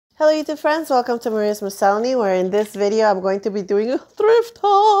Hello YouTube friends, welcome to Maria's Miscellany, where in this video I'm going to be doing a thrift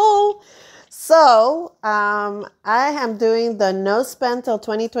haul. So I am doing the no spend till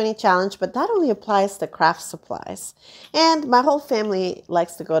 2020 challenge, but that only applies to craft supplies. And my whole family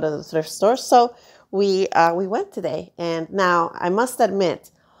likes to go to the thrift store, so we went today. And now I must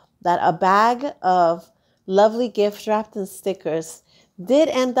admit that a bag of lovely gift wrapped in stickers did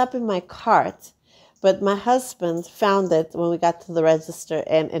end up in my cart. But my husband found it when we got to the register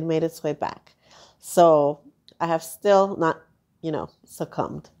and it made its way back. So I have still not,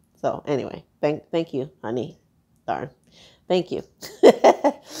 succumbed. So anyway, thank you, honey. Darn. Thank you.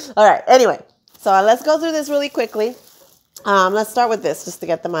 All right. Anyway, so let's go through this really quickly. Let's start with this just to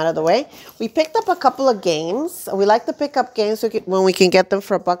get them out of the way. We picked up a couple of games. We like to pick up games when we can get them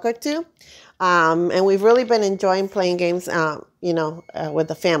for $1 or $2. And we've really been enjoying playing games, with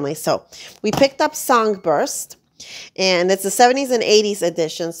the family. So we picked up Songburst, and it's the 70s and 80s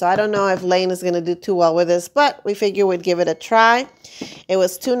edition. So I don't know if Lane is going to do too well with this, but we figured we'd give it a try. It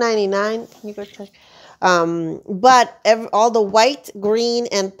was $2.99. Can you go check? But all the white, green,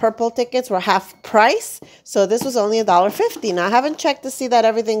 and purple tickets were half price. So this was only $1.50. Now I haven't checked to see that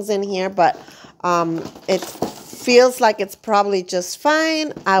everything's in here, but it feels like it's probably just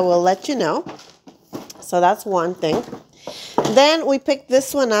fine. I will let you know. So that's one thing. Then we picked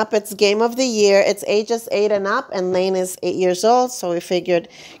this one up. It's Game of the Year. It's ages 8 and up, and Lane is 8 years old. So we figured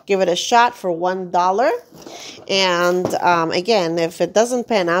give it a shot for $1. And again, if it doesn't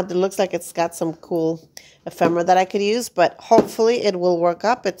pan out, it looks like it's got some cool ephemera that I could use, but hopefully it will work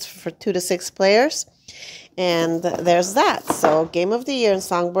up. It's for 2 to 6 players. And there's that. So Game of the Year and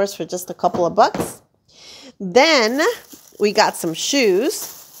Songburst for just a couple of bucks. Then we got some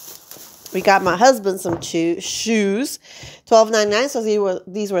shoes. We got my husband some shoes, $12.99. So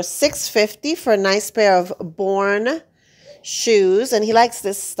these were $6.50 for a nice pair of Born shoes. And he likes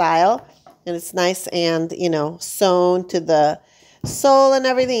this style. And it's nice and, sewn to the sole and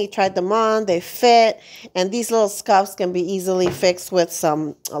everything. He tried them on. They fit. And these little scuffs can be easily fixed with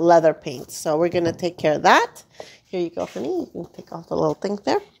some leather paint. So we're going to take care of that. Here you go, honey. You can take off the little thing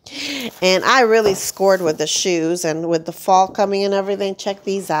there. And I really scored with the shoes. And with the fall coming and everything, check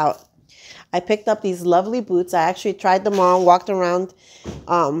these out. I picked up these lovely boots. I actually tried them on, walked around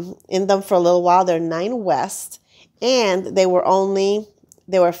in them for a little while. They're 9 West. And they were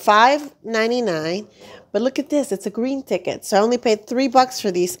 $5.99. But look at this. It's a green ticket. So I only paid $3 for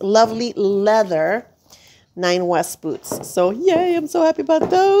these lovely leather 9 West boots. So yay, I'm so happy about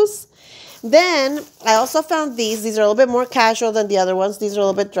those. Then I also found these. These are a little bit more casual than the other ones. These are a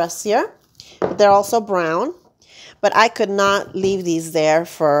little bit dressier. But they're also brown. But I could not leave these there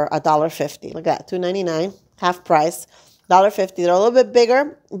for $1.50. Look at that, $2.99, half price, $1.50. They're a little bit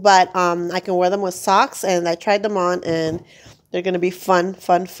bigger, but I can wear them with socks. And I tried them on, and they're going to be fun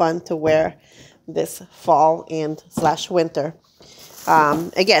to wear this fall and / winter.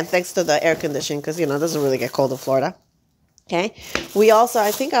 Again, thanks to the air conditioning, because, it doesn't really get cold in Florida. Okay.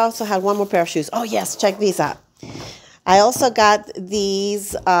 I think I also had one more pair of shoes. Oh, yes, check these out. I also got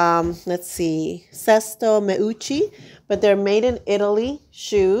these, let's see, Sesto Meucci, but they're made in Italy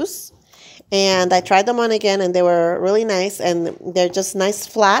shoes. And I tried them on again, and they were really nice. And they're just nice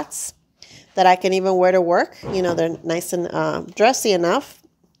flats that I can even wear to work. They're nice and dressy enough.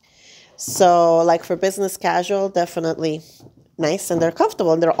 So, like for business casual, definitely nice. And they're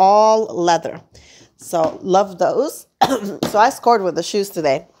comfortable, and they're all leather. So, love those. So, I scored with the shoes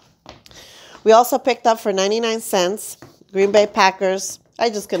today. We also picked up for 99 cents Green Bay Packers. I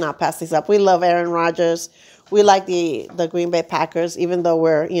just could not pass these up. We love Aaron Rodgers. We like the Green Bay Packers, even though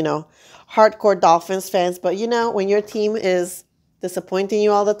we're, hardcore Dolphins fans. But, when your team is disappointing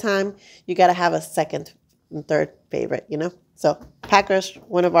you all the time, you got to have a second and third favorite, So Packers,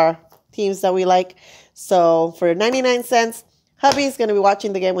 one of our teams that we like. So for 99 cents, hubby's going to be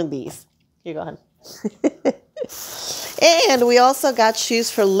watching the game with these. Here you go, hon. And we also got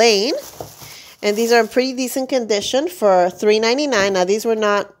shoes for Lane. And these are in pretty decent condition for $3.99. Now, these were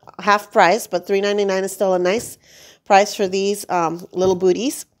not half price, but $3.99 is still a nice price for these little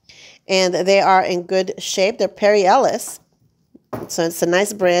booties. And they are in good shape. They're Perry Ellis. So it's a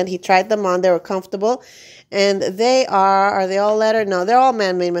nice brand. He tried them on. They were comfortable. And they are they all leather? No, they're all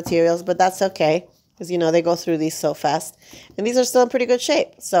man-made materials, but that's okay. Because, they go through these so fast. And these are still in pretty good shape.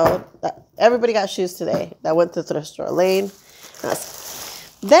 So everybody got shoes today that went to the thrift store. Lane.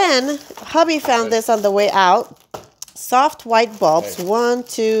 Then, hubby found this on the way out. Soft white bulbs. 1,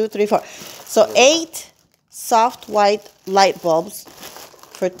 2, 3, 4. So 8 soft white light bulbs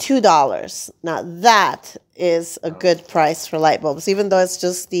for $2. Now, that is a good price for light bulbs. Even though it's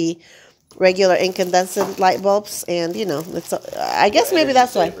just the regular incandescent light bulbs, and you know, it's I guess maybe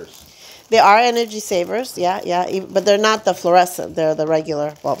that's why. They are energy savers, yeah, but they're not the fluorescent, they're the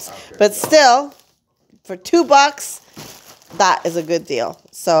regular bulbs. Okay. But still, for $2, that is a good deal.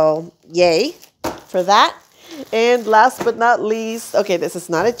 So, yay for that. And last but not least, okay, this is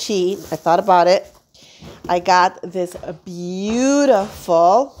not a cheat. I thought about it. I got this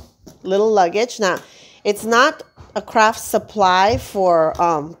beautiful little luggage. Now, it's not a craft supply for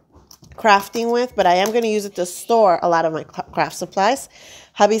crafting with, but I am going to use it to store a lot of my craft supplies.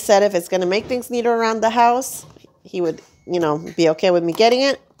 Hubby said if it's going to make things neater around the house, he would, you know, be okay with me getting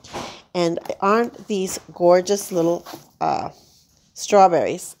it. And aren't these gorgeous little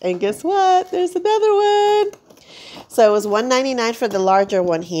strawberries? And guess what? There's another one. So it was $1.99 for the larger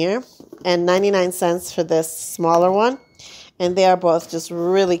one here and 99 cents for this smaller one. And they are both just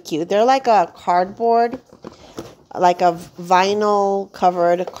really cute. They're like a cardboard, like a vinyl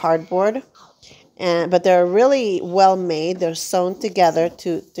covered cardboard. But they're really well made. They're sewn together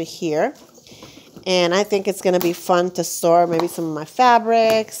to here. And I think it's going to be fun to store maybe some of my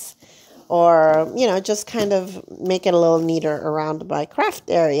fabrics or, you know, just kind of make it a little neater around my craft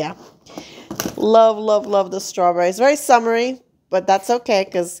area. Love, love, love the strawberries. Very summery, but that's okay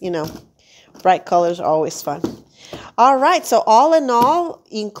because, you know, bright colors are always fun. All right. So all in all,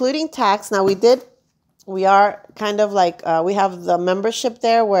 including tax, now we are kind of like, we have the membership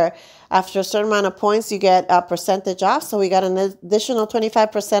there where after a certain amount of points, you get a percentage off. So we got an additional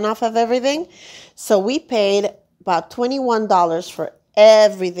 25% off of everything. So we paid about $21 for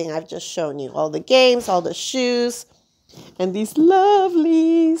everything I've just shown you. All the games, all the shoes, and these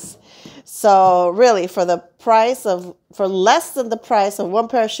lovelies. So really, for less than the price of one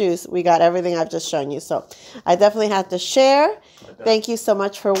pair of shoes, we got everything I've just shown you. So I definitely had to share. Thank you so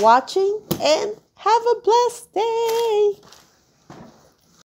much for watching, and have a blessed day.